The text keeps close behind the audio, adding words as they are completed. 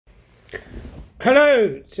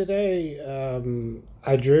Hello! Today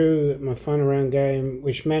I drew my final round game,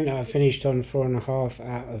 which meant I finished on 4.5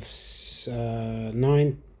 out of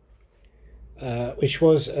 9, which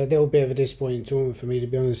was a little bit of a disappointing tournament for me, to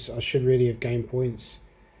be honest. I should really have gained points.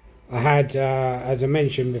 I had, as I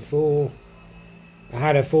mentioned before, I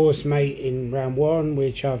had a force mate in round 1,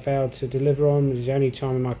 which I failed to deliver on. It was the only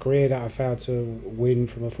time in my career that I failed to win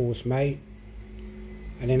from a force mate.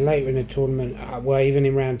 And then later in the tournament, well, even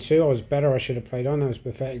in round 2, I was better. I should have played on. That was a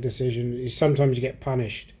pathetic decision. Sometimes you get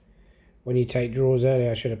punished when you take draws early.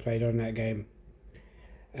 I should have played on that game.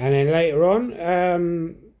 And then later on,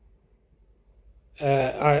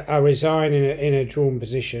 I resigned in a drawn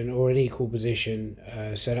position or an equal position.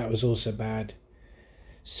 So that was also bad.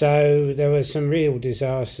 So there were some real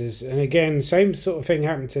disasters. And again, same sort of thing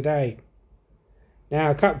happened today. Now,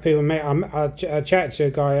 a couple of people, I chatted to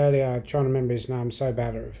a guy earlier, I'm trying to remember his name, I'm so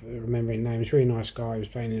bad at remembering names, really nice guy, he was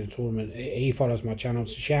playing in a tournament, he follows my channel,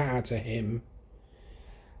 so shout out to him.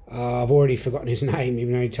 I've already forgotten his name,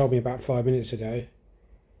 even though he told me about 5 minutes ago.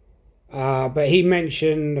 But he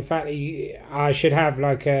mentioned the fact that I should have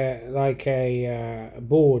like a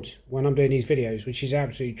board when I'm doing these videos, which is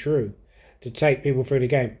absolutely true, to take people through the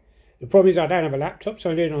game. The problem is I don't have a laptop, so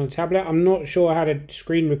I'm doing it on a tablet. I'm not sure how to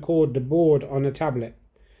screen record the board on a tablet.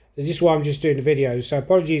 This is why I'm just doing the videos. So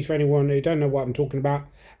apologies for anyone who don't know what I'm talking about.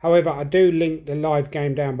 However, I do link the live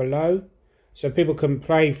game down below so people can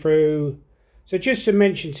play through. So just to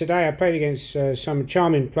mention, today I played against some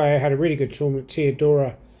charming player, had a really good tournament,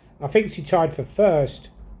 Teodora. I think she tied for first.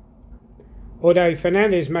 Although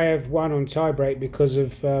Fernandez may have won on tiebreak because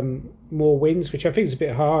of more wins, which I think is a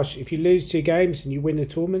bit harsh. If you lose 2 games and you win the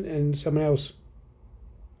tournament and someone else...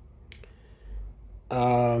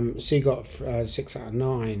 so you got 6 out of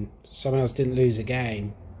 9. Someone else didn't lose a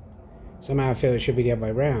game. Somehow I feel it should be the other way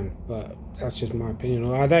around, but that's just my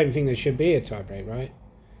opinion. I don't think there should be a tiebreak, right?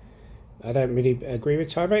 I don't really agree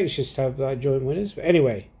with tiebreak. It's just to have like joint winners. But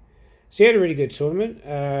anyway... So he had a really good tournament,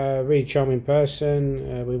 really charming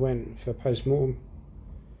person. We went for post-mortem.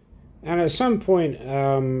 And at some point,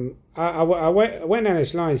 I went down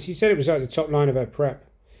this line. She said it was like the top line of her prep.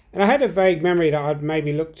 And I had a vague memory that I'd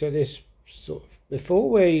maybe looked at this sort of before,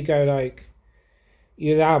 where you go like,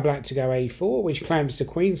 you allow black to go a4, which clamps the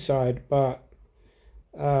queen side. But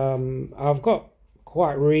I've got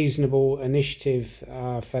quite reasonable initiative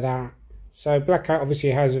for that. So black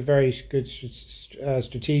obviously has a very good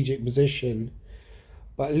strategic position,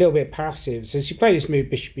 but a little bit passive. So she played this move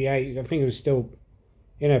bishop e8. I think it was still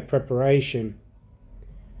in her preparation.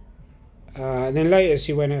 And then later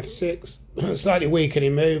she went f6. Slightly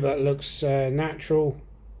weakening move, but looks natural.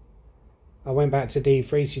 I went back to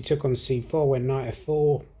d3. She took on c4, went knight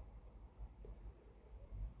f4.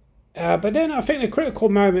 But then I think the critical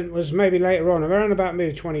moment was maybe later on, around about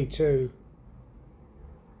move 22.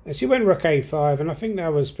 And she went rook a5, and I think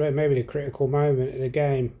that was maybe the critical moment of the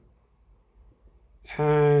game.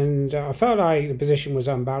 And I felt like the position was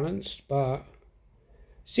unbalanced, but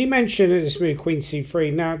she mentioned this move queen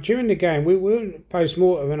c3. Now, during the game, we were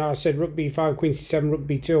post-mortem, and I said rook b5, queen c7, rook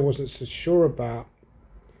b2, I wasn't so sure about.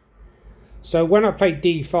 So when I played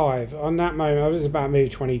d5, on that moment, I was about move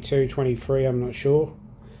 22, 23, I'm not sure.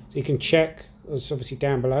 So you can check, it's obviously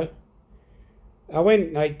down below. I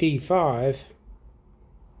went like d5.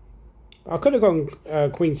 I could have gone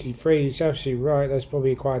queen c3. It's absolutely right. That's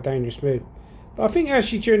probably quite a dangerous move. But I think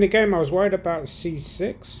actually during the game I was worried about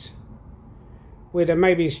c6. With a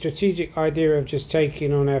maybe strategic idea of just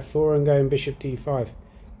taking on f4 and going bishop d5.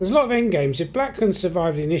 There's a lot of endgames. If black can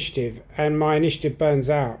survive the initiative and my initiative burns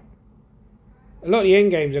out, a lot of the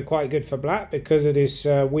endgames are quite good for black because of this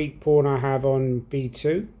weak pawn I have on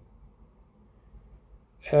b2.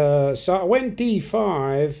 So I went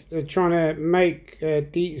d5, trying to make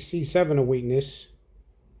c7 a weakness.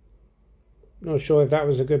 Not sure if that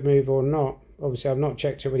was a good move or not. Obviously, I've not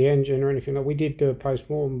checked it with the engine or anything. Like we did do a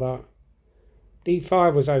post-mortem, but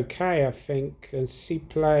d5 was okay, I think. And she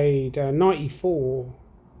played knight e4.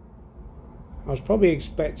 I was probably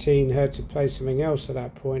expecting her to play something else at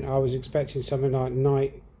that point. I was expecting something like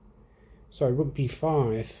rook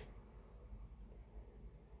b5.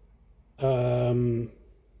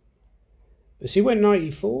 But she went knight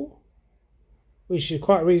e4, which is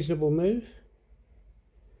quite a reasonable move.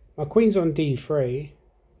 My queen's on d3.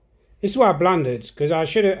 This is why I blundered, because I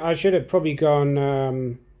should have probably gone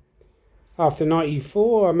after knight e4,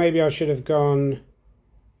 or maybe I should have gone.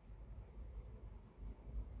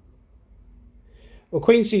 Well,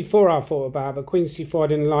 queen c4 I thought about, but queen c4 I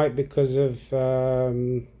didn't like because of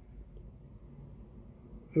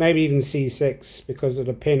maybe even c6 because of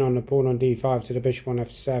the pin on the pawn on d5 to the bishop on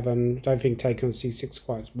f7. I don't think taking on c6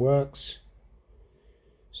 quite works.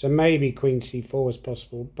 So maybe queen c4 is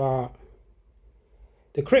possible, but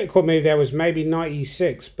the critical move there was maybe knight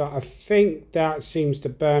e6, but I think that seems to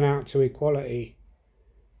burn out to equality.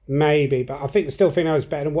 Maybe, but I still think that was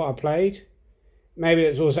better than what I played. Maybe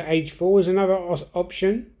there's also h4 is another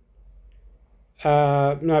option.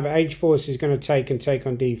 No, but h4 is going to take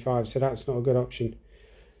on d5, so that's not a good option.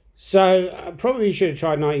 So I probably should have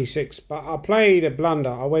tried knight e6, but I played a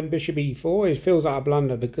blunder. I went bishop e4. It feels like a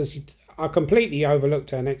blunder because I completely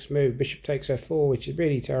overlooked her next move. Bishop takes f4, which is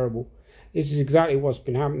really terrible. This is exactly what's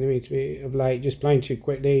been happening to me of late, just playing too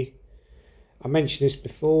quickly. I mentioned this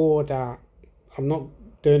before, that I'm not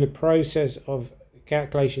doing the process of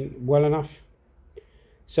calculation well enough.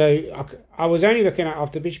 So I was only looking at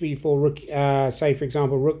after bishop e4, rook, say for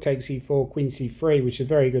example, rook takes e4, queen c3, which is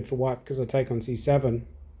very good for white because I take on c7.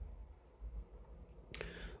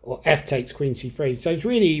 Or f takes queen c3. So it's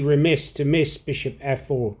really remiss to miss bishop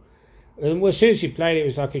f4. And as soon as he played it, it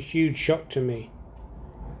was like a huge shock to me.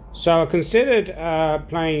 So I considered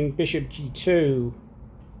playing bishop g2.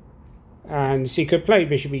 And so he could play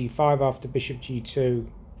bishop e5 after bishop g2.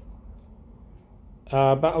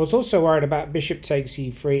 But I was also worried about bishop takes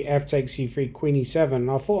e3, f takes e3, queen e7. And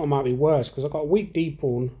I thought it might be worse because I've got a weak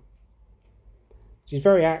d-pawn, which is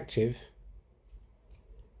very active.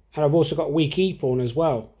 And I've also got weak e-pawn as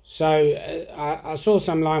well. So I saw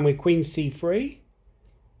some line with queen c3.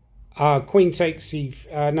 Queen takes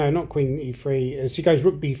no, not queen e3. She goes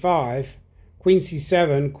rook b5, queen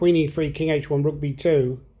c7, queen e3, king h1, rook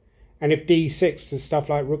b2. And if d6 to stuff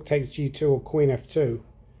like rook takes g2 or queen f2.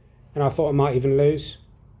 And I thought I might even lose.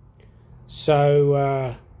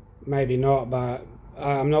 So maybe not, but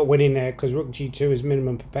I'm not winning there because rook g2 is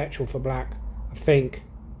minimum perpetual for black, I think.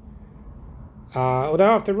 Although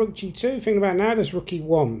after rook g2, thinking about now, there's rook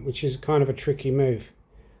e1, which is kind of a tricky move.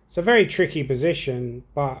 It's a very tricky position,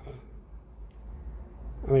 but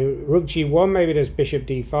I mean, rook g1, maybe there's bishop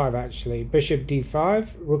d5 actually. Bishop d5,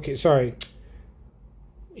 rook, sorry.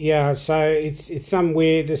 Yeah, so there's some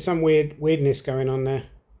weirdness going on there.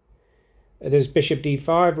 There's bishop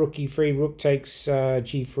d5, rook e3, rook takes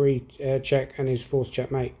g3 check, and his forced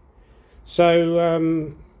checkmate.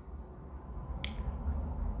 So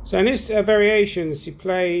so in this variations, he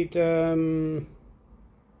played.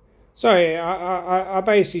 Sorry, I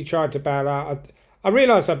basically tried to bail out. I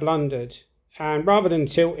realised I blundered, and rather than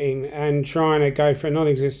tilting and trying to go for a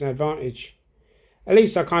non-existent advantage, at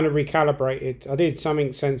least I kind of recalibrated. I did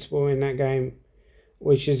something sensible in that game,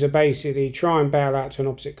 which is to basically try and bail out to an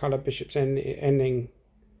opposite colour bishop's ending.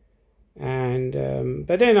 And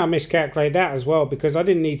but then I miscalculated that as well because I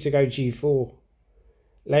didn't need to go g4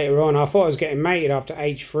 later on. I thought I was getting mated after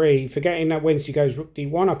h3, forgetting that when she goes rook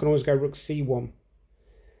d1, I can always go rook c1,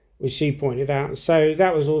 which she pointed out. So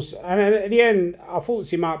that was also, and at the end, I thought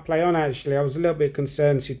she might play on actually. I was a little bit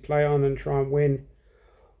concerned she'd play on and try and win.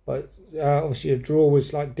 But obviously a draw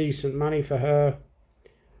was like decent money for her.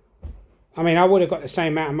 I mean, I would have got the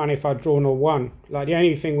same amount of money if I'd drawn or won. Like the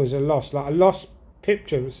only thing was a loss. Like I lost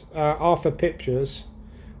pictures. Arthur Pictures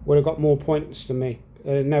would have got more points than me,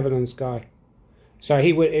 the Netherlands guy. So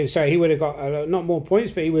he would have got not more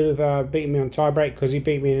points, but he would have beaten me on tiebreak because he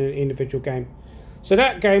beat me in an individual game. So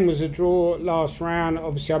that game was a draw last round.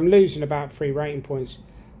 Obviously, I'm losing about 3 rating points.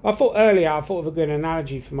 I thought of a good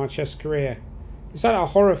analogy for my chess career. It's like a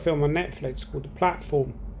horror film on Netflix called The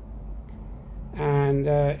Platform. And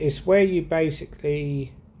it's where you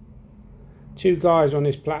basically, 2 guys on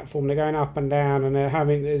this platform, they're going up and down and they're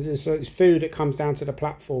having, there's food that comes down to the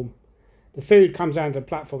platform. The food comes down to the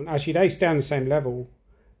platform. Actually, they stay on the same level,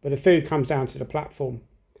 but the food comes down to the platform.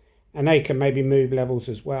 And they can maybe move levels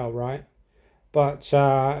as well, right? But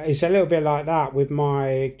it's a little bit like that with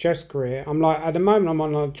my chess career. I'm like, at the moment, I'm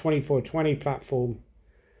on a 24-20 platform.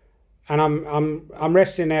 And I'm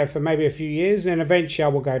resting there for maybe a few years, and then eventually I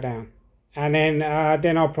will go down. And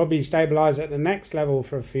then I'll probably stabilise at the next level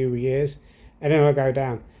for a few years, and then I'll go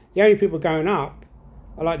down. The only people going up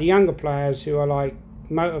are like the younger players who are like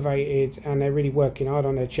motivated and they're really working hard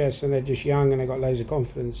on their chess, and they're just young and they've got loads of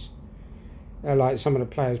confidence. They're like some of the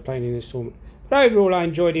players playing in this tournament. But overall, I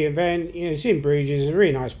enjoyed the event. You know, it's in Bruges, it's a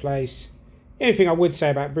really nice place. The only thing I would say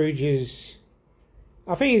about Bruges,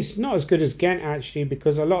 I think it's not as good as Ghent actually,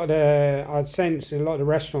 because I'd sense a lot of the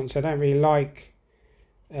restaurants, I don't really like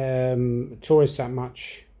tourists that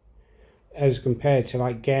much as compared to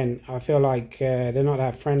like Ghent. I feel like they're not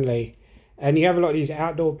that friendly. And you have a lot of these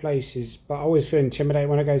outdoor places, but I always feel intimidated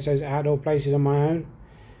when I go to those outdoor places on my own.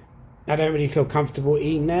 I don't really feel comfortable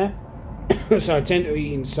eating there, so I tend to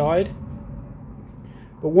eat inside.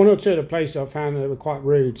 But 1 or 2 of the places I found that were quite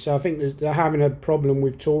rude, so I think they're having a problem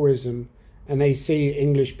with tourism and they see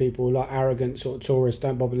English people like arrogant sort of tourists,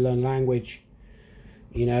 don't bother to learn language.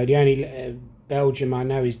 You know, the only Belgium I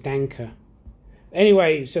know is Danker.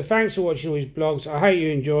 Anyway, so thanks for watching all these blogs. I hope you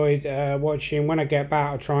enjoyed watching. When I get back,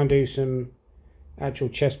 I'll try and do some actual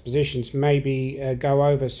chess positions, maybe go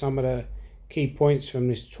over some of the key points from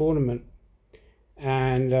this tournament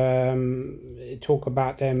and talk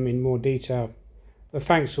about them in more detail. But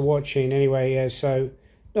thanks for watching anyway. Yeah, so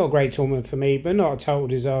not a great tournament for me, but not a total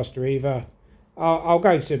disaster either. I'll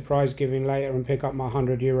go to the prize giving later and pick up my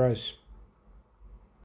 €100.